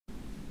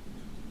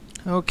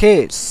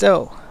Okay,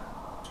 so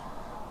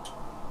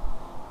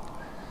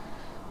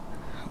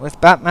with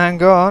Batman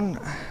gone,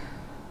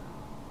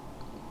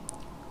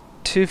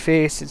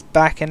 Two-Face is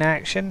back in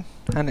action,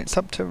 and it's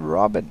up to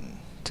Robin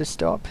to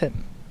stop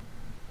him.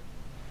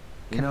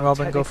 Can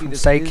Robin go from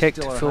sidekick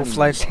to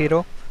full-fledged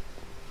hero?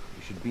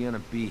 We should be on a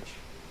beach,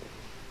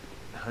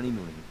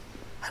 honeymooning.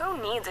 Who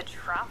needs a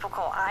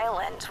tropical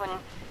island when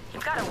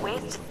you've got a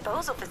waste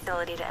disposal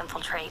facility to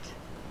infiltrate?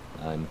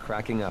 I'm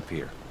cracking up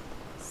here.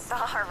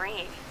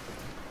 Sorry.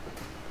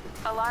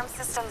 Alarm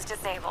system's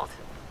disabled.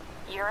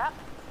 You're up?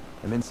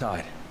 I'm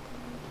inside,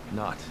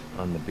 not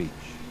on the beach.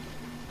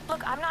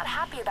 Look, I'm not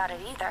happy about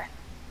it either.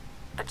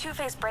 But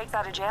Two-Face breaks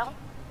out of jail?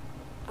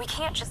 We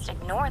can't just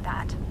ignore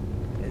that.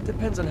 It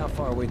depends on how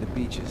far away the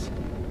beach is.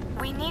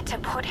 We need to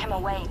put him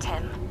away,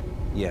 Tim.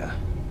 Yeah,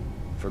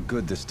 for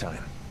good this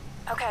time.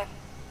 Okay.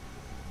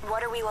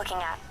 What are we looking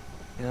at?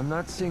 And I'm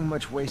not seeing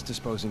much waste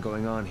disposing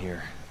going on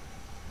here.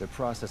 They're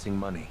processing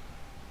money.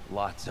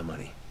 Lots of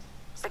money.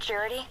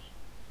 Security?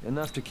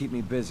 Enough to keep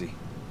me busy.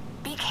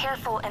 Be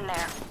careful in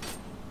there.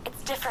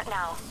 It's different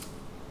now.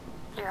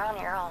 You're on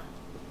your own.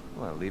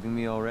 What, leaving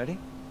me already?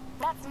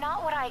 That's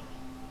not what I...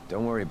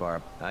 Don't worry,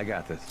 Barb. I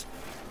got this.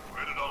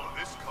 Where did all of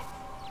this come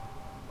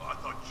from? I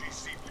thought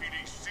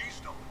GCPD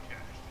seized all the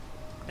cash.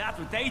 That's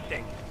what they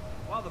think.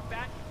 While the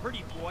Bat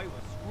Pretty Boy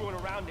was screwing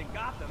around in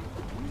Gotham,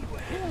 we were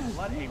hitting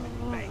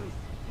Bloodhaven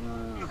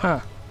banks. Huh,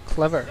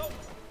 clever. So,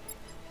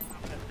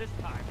 at this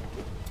time.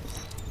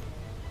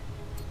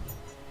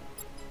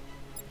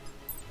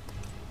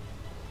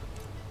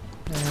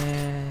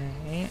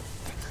 Yeah.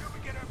 Should we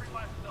get every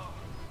last dollar?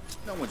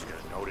 No one's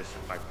gonna notice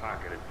if I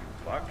pocket a few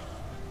bucks.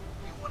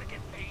 You want to get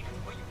paid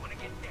or you want to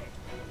get dead?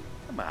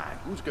 Come on,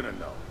 who's gonna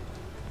know?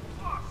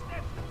 Boss,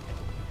 that's...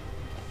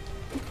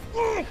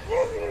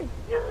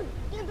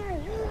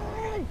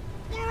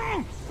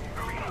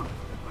 Hurry up!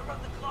 We're on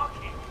the clock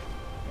here.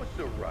 What's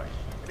the rush?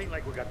 It ain't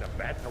like we got the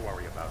bat to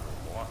worry about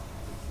no more.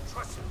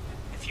 Trust me,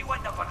 if you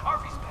end up on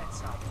Harvey's bad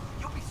side,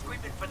 you'll be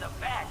screaming for the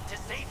Bat to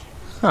save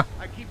you.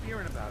 I keep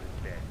hearing about his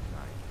bad side.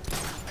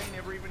 I ain't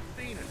never even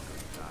seen his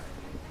good side.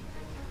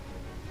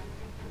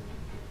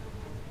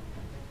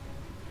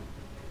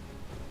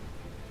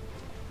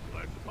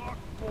 Let's talk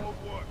more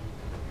work.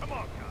 Come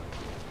on, guys.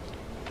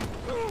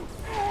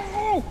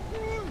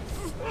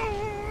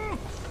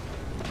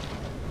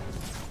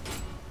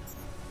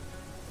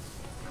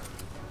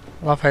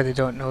 Love how they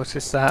don't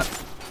notice that.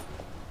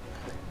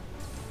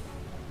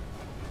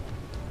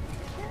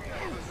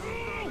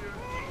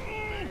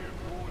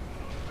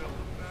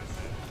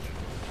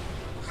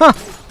 Huh.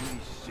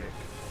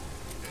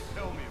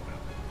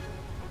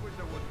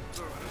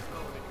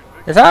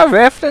 Is that a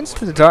reference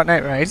to The Dark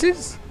Knight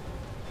Rises?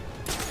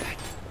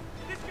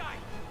 This guy!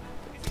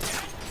 Is he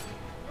dead?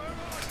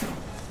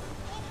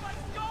 Oh,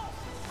 let's go!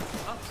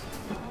 Huh?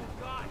 Oh,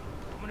 God.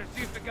 I'm gonna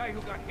see if the guy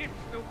who got hit is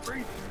still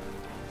breathing.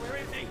 Where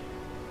is he?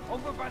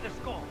 Over by the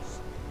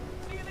skulls.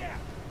 See you there.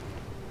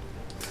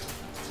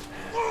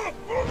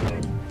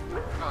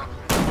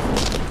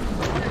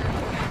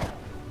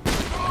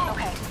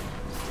 Okay.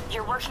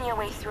 You're working your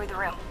way through the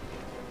room.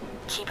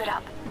 Keep it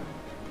up.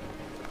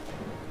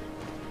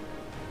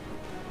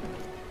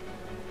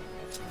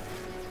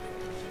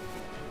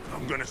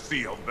 I'm gonna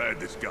see how bad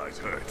this guy's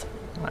hurt.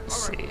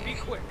 Let's All right, be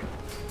see. quick.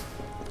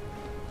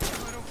 I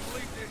don't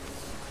believe this.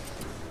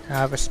 I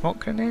have a smoke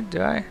grenade,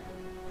 do I?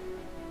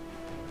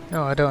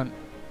 No, I don't.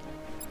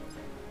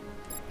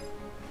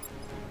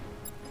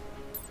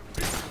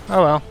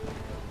 Oh well.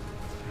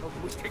 How do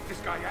we take this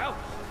guy out?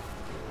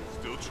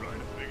 Still trying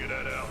to figure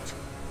that out.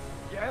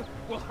 Yeah?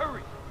 Well,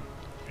 hurry.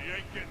 He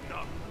ain't getting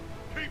up.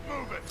 Keep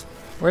moving.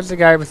 Where's the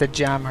guy with the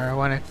jammer? I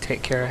want to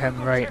take care of him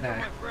Go right check on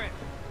now. my friend.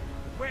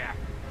 Where?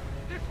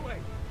 This way.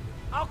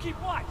 I'll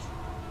keep watch.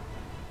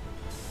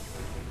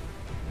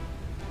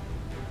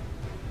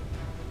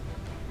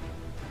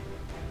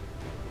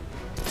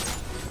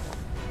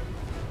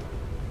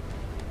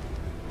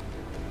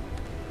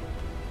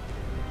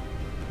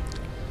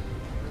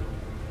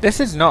 This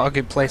is not a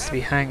good place to be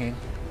hanging.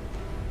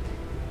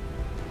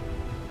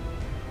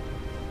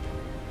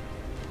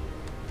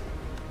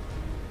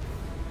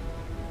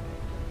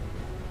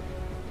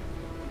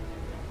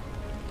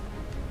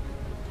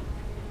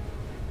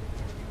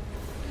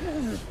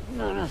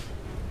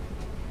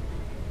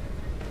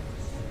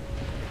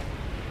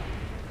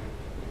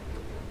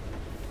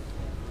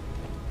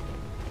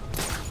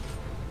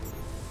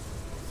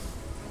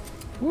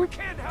 We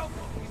can't help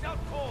him. He's out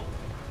cold.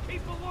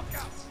 Keep a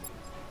lookout.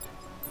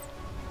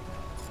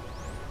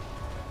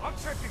 I'll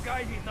check the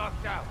guy he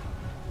knocked out.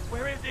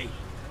 Where is he?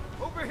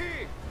 Over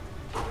here.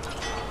 No!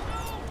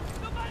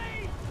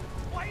 Somebody!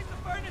 Why is the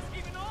furnace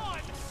even on?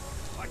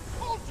 I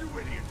told you,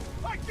 idiot!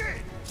 I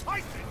did! I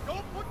said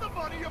don't put the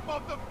money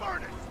above the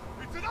furnace!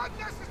 It's an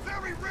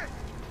unnecessary risk!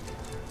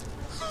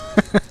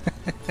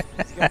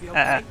 Is he gonna be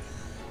okay?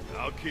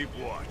 I'll keep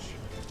watch.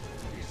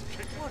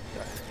 What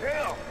the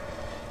hell?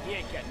 He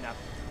ain't getting up.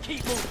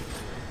 Keep moving.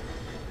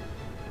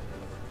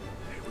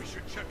 Hey, we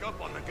should check up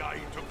on the guy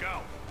he took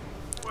out.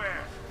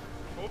 Where?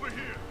 Over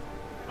here.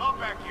 I'll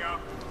back you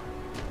up.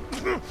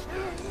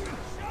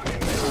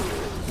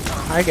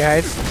 Hi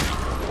guys.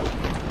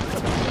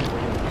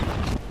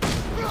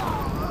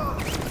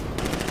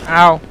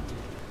 Ow.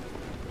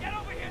 Get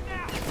over here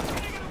now!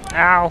 Getting it away!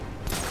 Ow.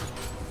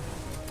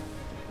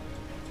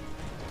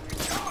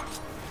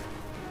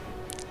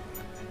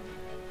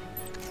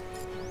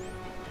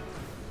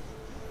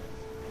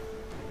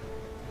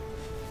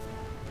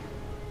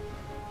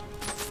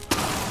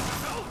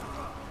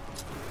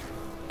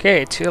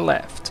 Okay, to your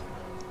left.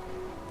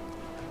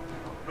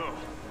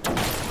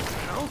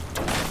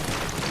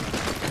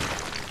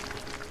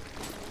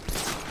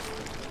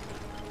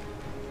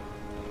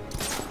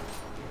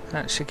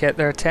 That should get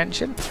their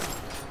attention.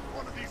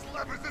 One of these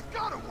levers has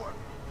gotta work.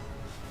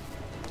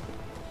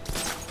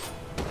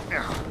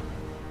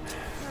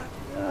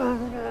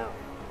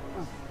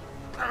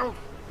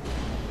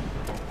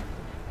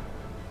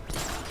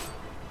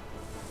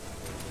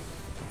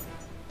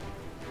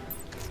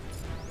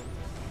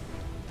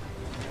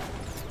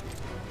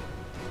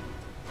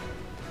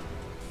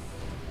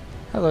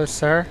 Hello,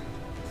 sir.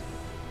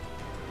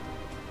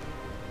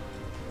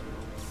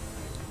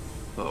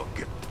 Oh,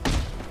 good.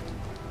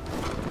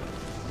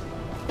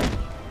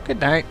 Good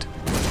night.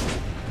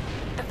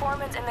 The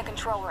foreman's in the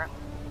control room.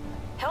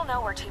 He'll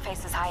know where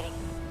Two-Face is hiding.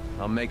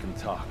 I'll make him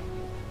talk.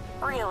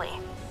 Really?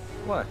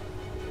 What?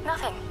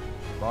 Nothing.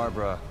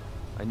 Barbara,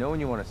 I know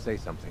when you want to say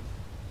something.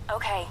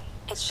 Okay,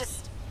 it's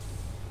just...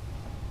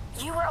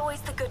 You were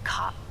always the good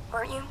cop,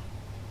 weren't you?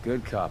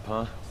 Good cop,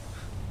 huh?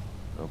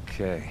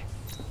 Okay.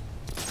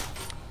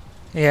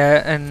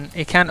 Yeah, and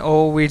he can't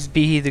always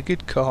be the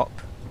good cop.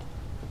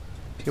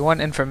 If you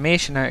want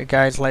information out of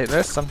guys like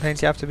this,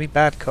 sometimes you have to be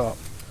bad cop.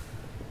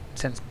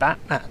 Since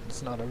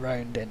Batman's not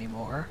around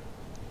anymore.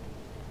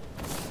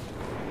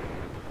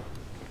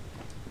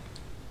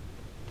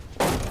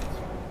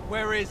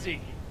 Where is he?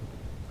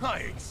 I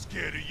ain't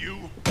scared of you.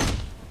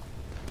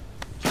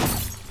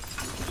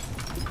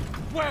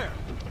 Where?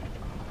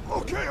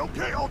 Okay,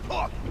 I'll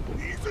talk.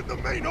 He's in the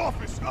main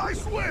office, I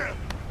swear.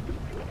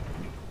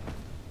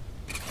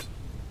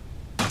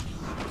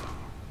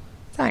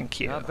 Thank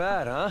you. Not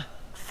bad, huh?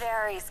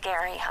 Very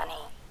scary, honey.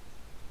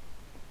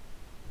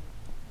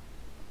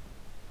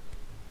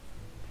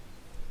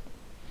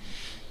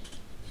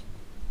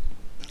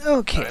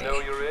 Okay. I know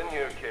you're in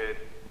here, kid.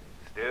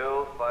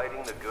 Still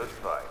fighting the good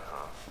fight,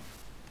 huh?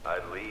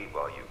 I'd leave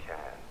while you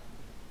can.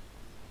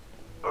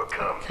 Or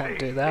come Can't face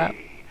do that.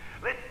 me.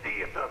 Let's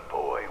see if the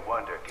boy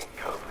wonder can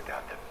cope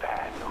without the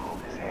bat to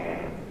hold his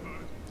hand.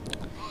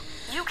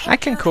 You I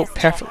can do cope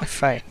this, perfectly Ted.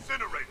 fine.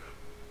 Incinerator.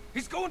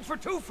 He's going for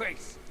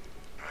Two-Face!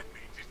 That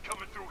means he's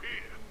coming through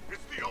here.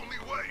 It's the only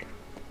way.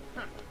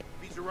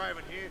 If he's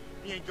arriving here,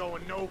 he ain't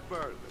going no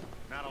further.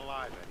 Not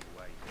alive,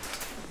 anyway.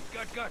 He's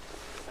got guts.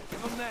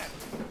 Give him that.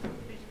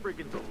 He's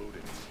friggin'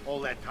 deluded. All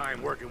that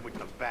time working with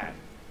the bat.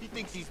 He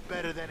thinks he's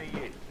better than he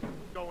is.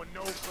 Going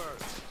no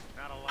further.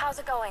 Not alive. How's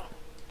it going?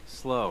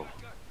 Slow.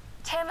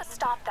 Tim,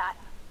 stop that.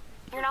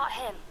 You're not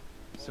him.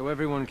 So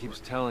everyone keeps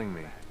telling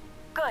me.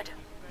 Good.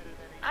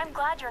 I'm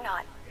glad you're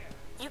not.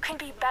 You can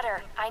be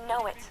better. I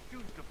know it.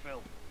 Shoes to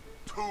fill.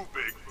 Too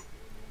big for...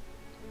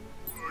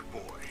 Good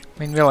boy. I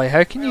mean, really,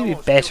 how can you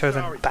be better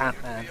than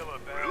Batman?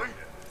 Really?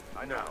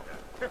 I know.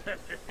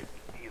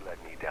 He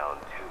let me down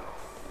too.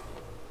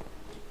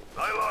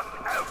 I lost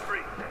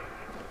everything.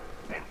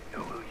 And so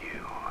will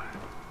you.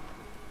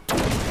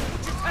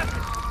 What's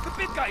happening? The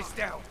big guy's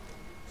down.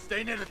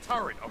 Stay near the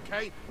turret,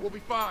 okay? We'll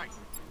be fine.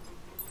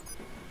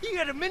 He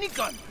had a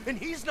minigun, and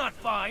he's not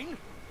fine.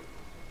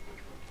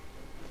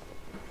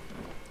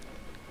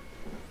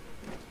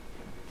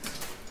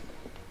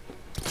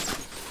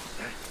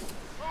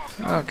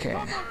 Okay.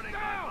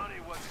 Down!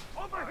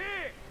 Over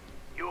here!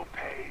 You'll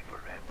pay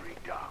for every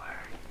dollar.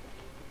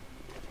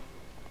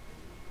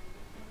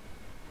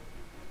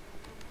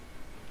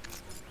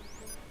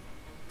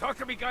 Talk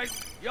to me, guys.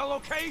 Y'all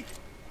okay?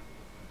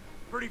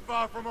 Pretty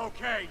far from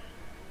okay.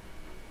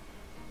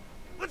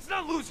 Let's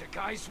not lose it,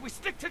 guys. We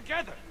stick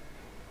together.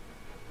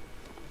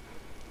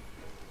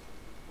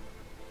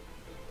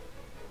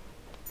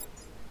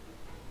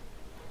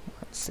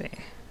 Let's see.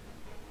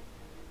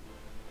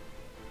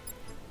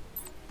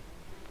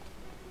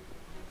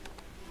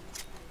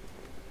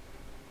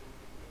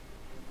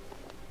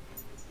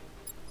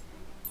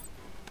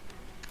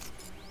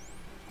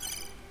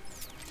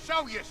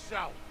 Show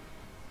yourself.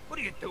 What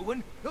are you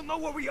doing? He'll know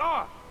where we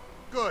are.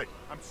 Good.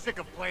 I'm sick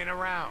of playing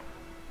around.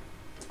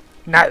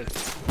 No.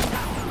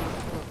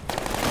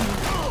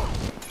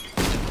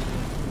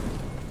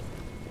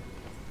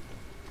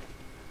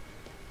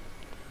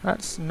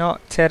 That's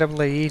not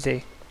terribly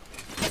easy.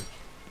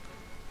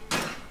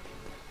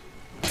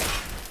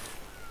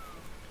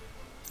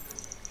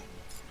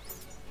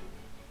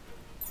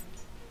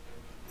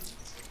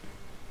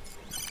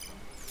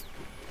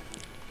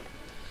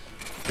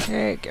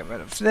 Okay, get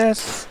rid of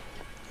this.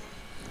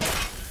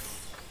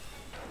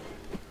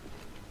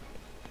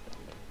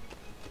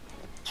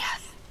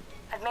 Yes.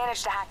 I've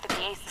managed to hack the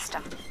PA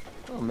system.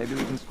 Well, maybe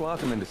we can squawk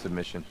him into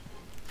submission.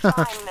 Fine,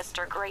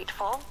 Mr.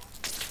 Grateful.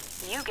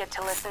 You get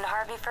to listen to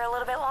Harvey for a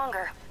little bit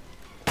longer.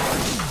 The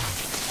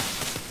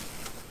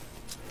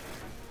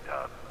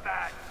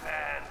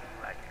Batman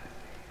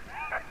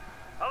legacy.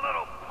 A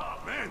little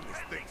pump. Man, this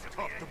thing's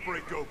tough to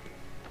break open.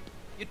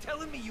 You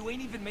telling me you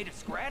ain't even made a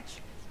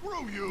scratch?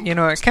 Screw you. You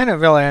know, it's kind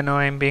of really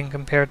annoying being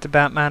compared to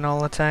Batman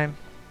all the time.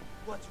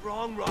 What's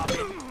wrong, Robin?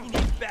 You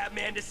need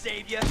Batman to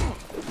save you?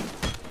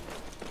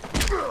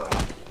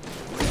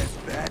 Where's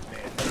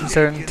Batman?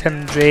 Certain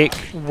Tim Drake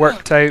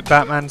worked out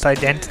Batman's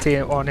identity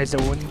on his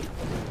own.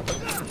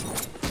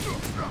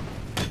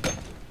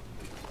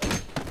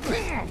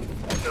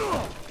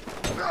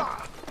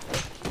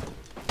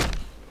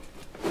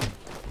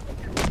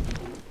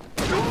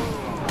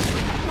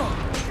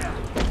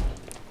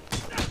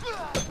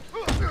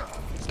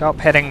 Stop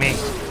hitting me.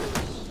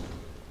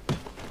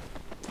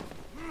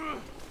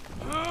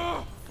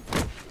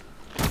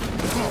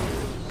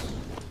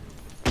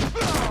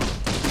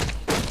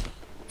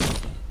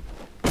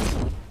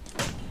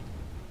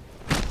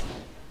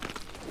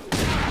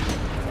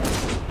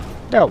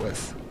 Dealt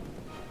with.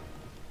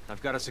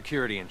 I've got a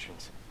security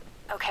entrance.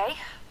 Okay.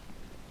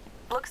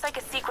 Looks like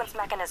a sequence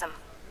mechanism.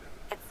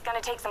 It's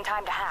gonna take some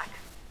time to hack.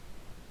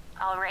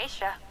 I'll race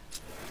ya.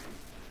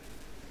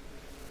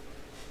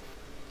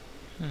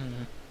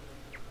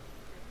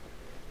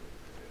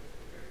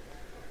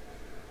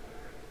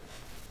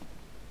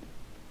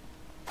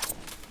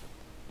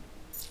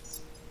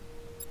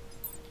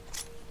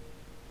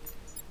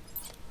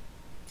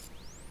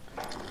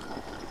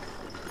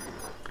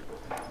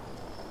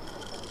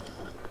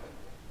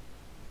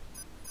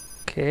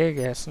 Okay,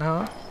 guess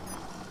not.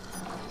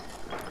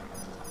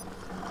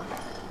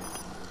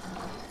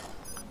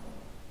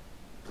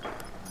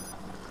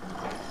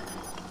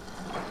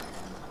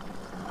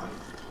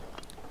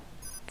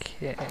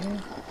 Okay.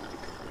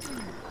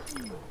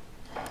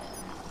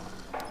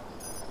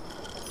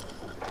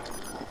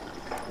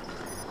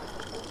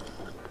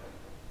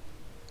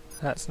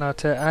 That's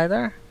not it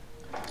either.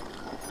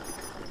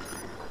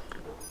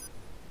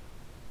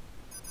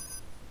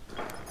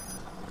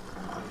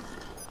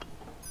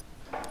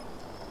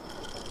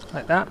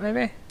 Like that,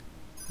 maybe?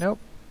 Nope.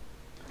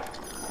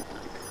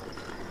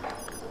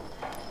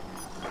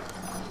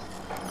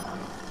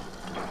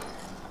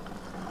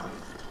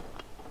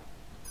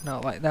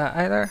 Not like that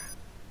either.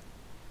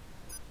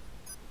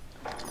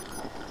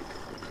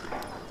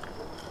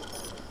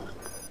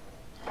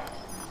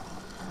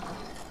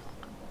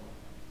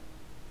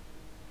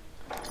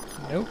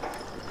 Nope.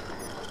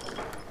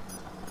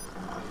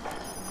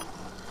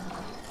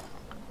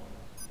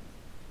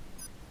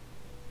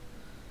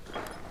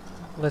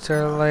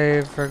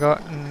 Literally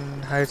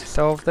forgotten how to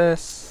solve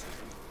this.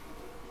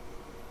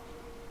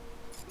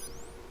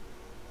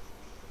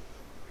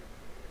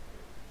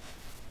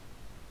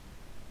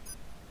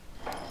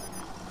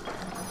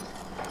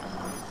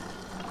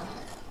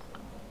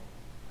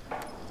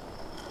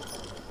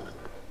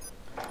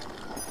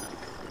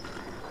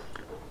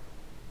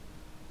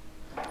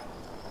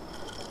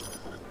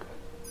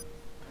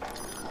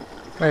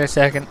 Wait a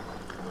second.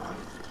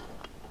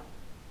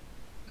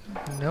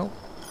 Nope.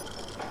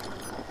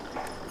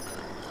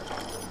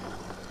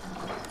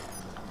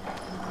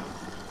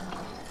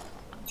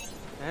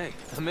 Hey,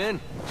 I'm in.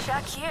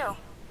 Check you.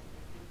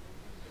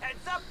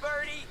 Heads up,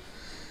 Birdie!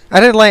 I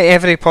did like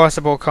every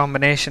possible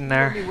combination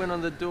there. You went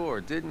on the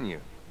door, didn't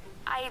you?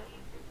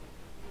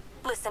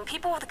 Listen,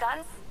 people with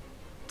guns,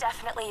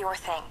 definitely your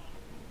thing.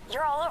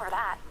 You're all over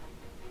that.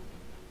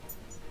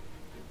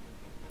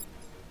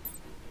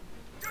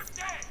 You're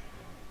dead.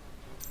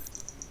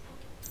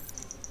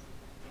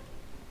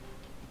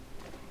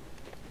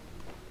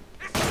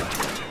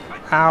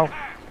 Ow.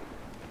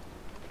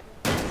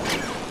 Damn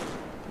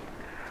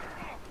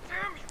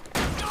you.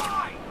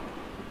 Die.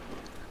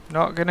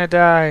 Not gonna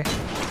die.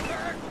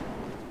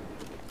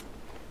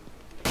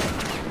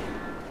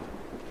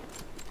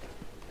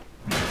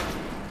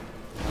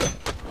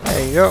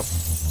 There you go.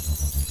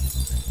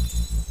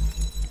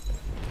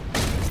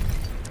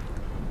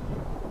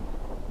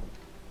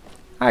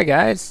 Hi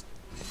guys.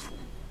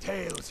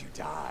 Tails, you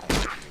die.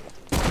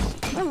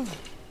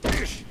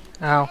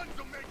 Ow.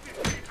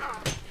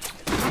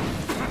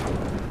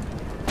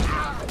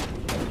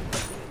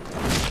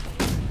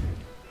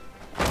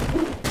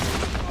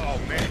 Oh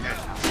man,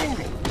 that's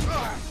brutal.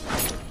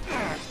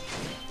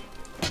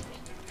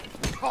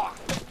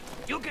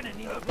 You're gonna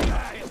need a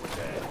ride with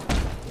that.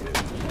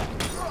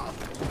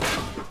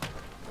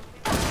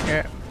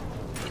 Yeah.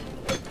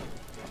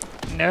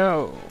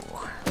 No.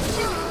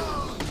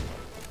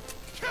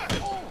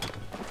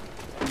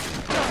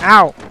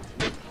 Ow.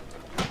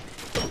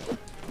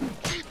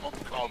 Keep 'em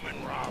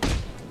coming, Rob.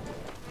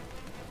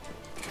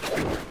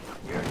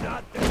 You're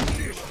not that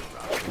fish,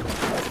 Rob.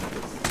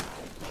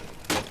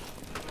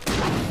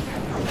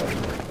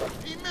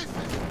 He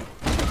misses.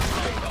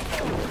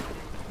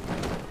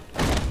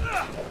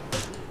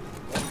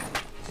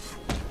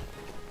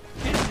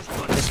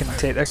 Just gonna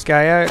take this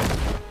guy out.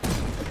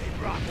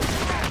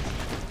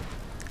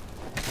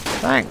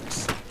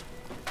 Thanks.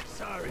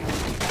 Sorry.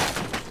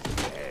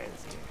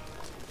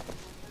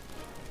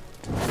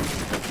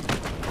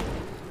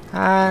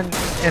 And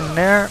in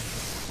there.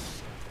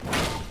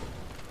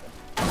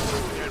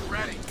 Get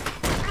ready.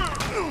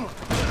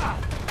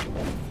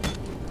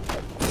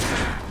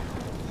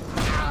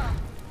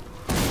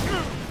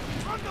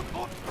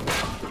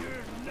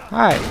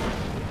 Hi.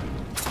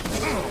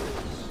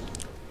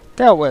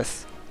 Dealt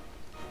with.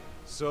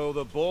 So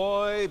the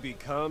boy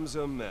becomes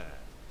a man.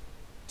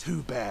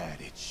 Too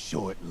bad it's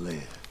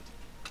short-lived.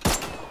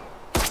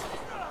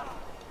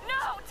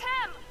 No,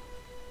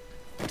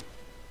 Tim!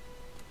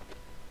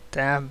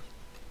 Damn.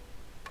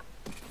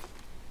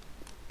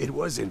 It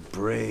wasn't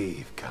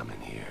brave coming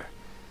here.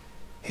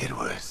 It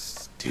was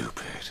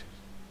stupid.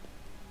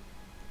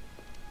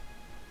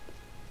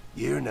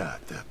 You're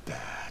not the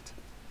Bat.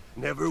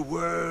 Never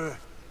were,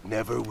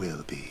 never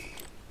will be.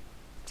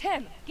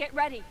 Tim, get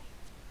ready.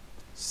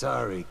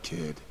 Sorry,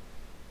 kid.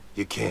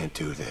 You can't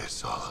do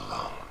this all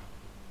alone.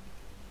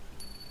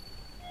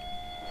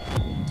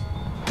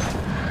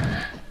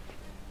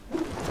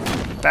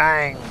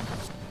 Bang.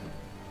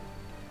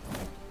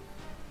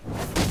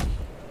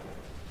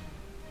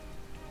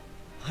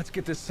 Let's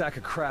get this sack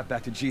of crap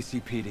back to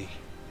GCPD.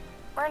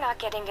 We're not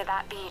getting to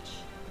that beach,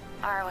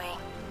 are we?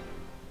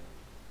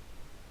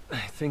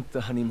 I think the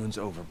honeymoon's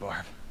over,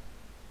 Barb.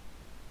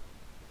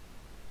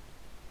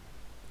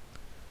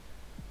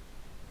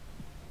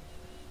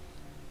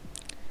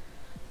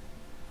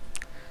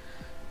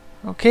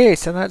 Okay,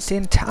 so that's the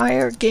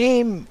entire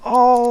game.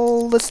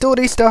 All the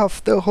story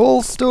stuff, the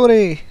whole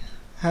story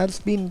has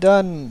been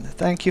done.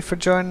 Thank you for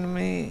joining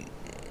me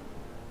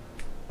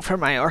for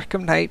my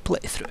Arkham Knight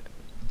playthrough.